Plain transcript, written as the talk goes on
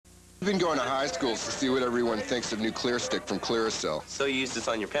I've been going to high schools to see what everyone thinks of new Clearstick from Clearasil. So you use this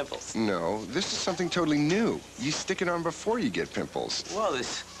on your pimples? No, this is something totally new. You stick it on before you get pimples. Whoa,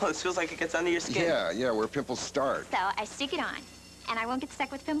 this feels like it gets under your skin. Yeah, where pimples start. So I stick it on, and I won't get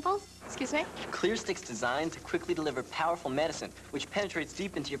stuck with pimples? Excuse me? Clearstick's designed to quickly deliver powerful medicine, which penetrates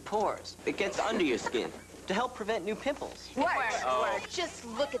deep into your pores. It gets under your skin to help prevent new pimples. Work. Just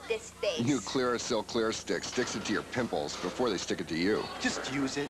look at this face. New Clearasil Clearstick sticks it to your pimples before they stick it to you. Just use it.